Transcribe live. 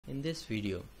In this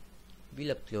video,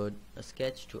 we'll upload a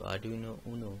sketch to Arduino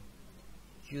Uno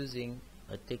using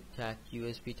a Tic-Tac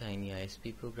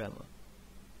USBtinyISP programmer.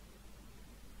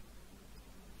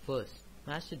 First,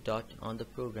 match the dot on the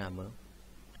programmer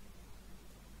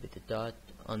with the dot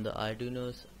on the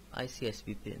Arduino's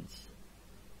ICSP pins.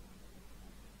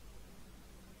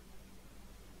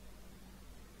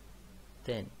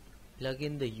 Then, plug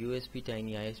in the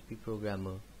USBtinyISP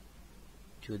programmer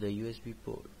to the USB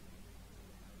port.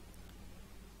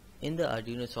 In the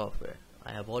Arduino software,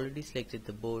 I have already selected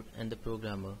the board and the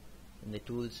programmer in the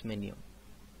Tools menu.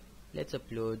 Let's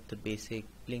upload the basic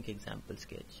Blink example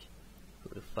sketch.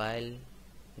 Go to File,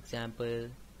 Example,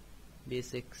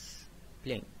 Basics,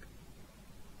 Blink.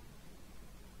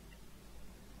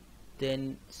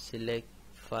 Then select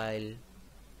File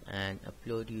and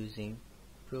upload using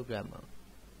Programmer.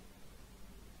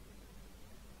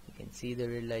 You can see the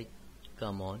red light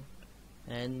come on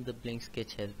and the Blink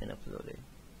sketch has been uploaded.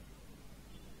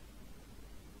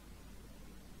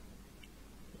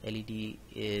 LED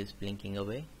is blinking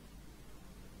away.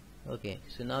 Okay,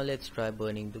 so now let's try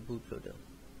burning the bootloader.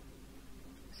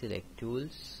 Select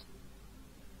Tools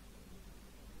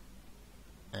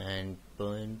and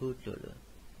burn bootloader.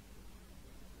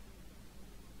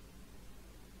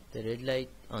 The red light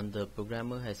on the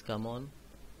programmer has come on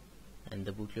and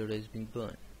the bootloader is being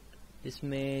burned. This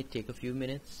may take a few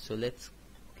minutes, so let's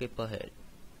skip ahead.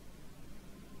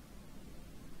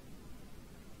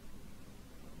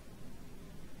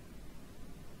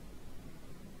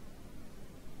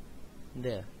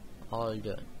 There, all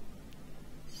done.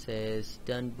 Says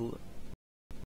done boot.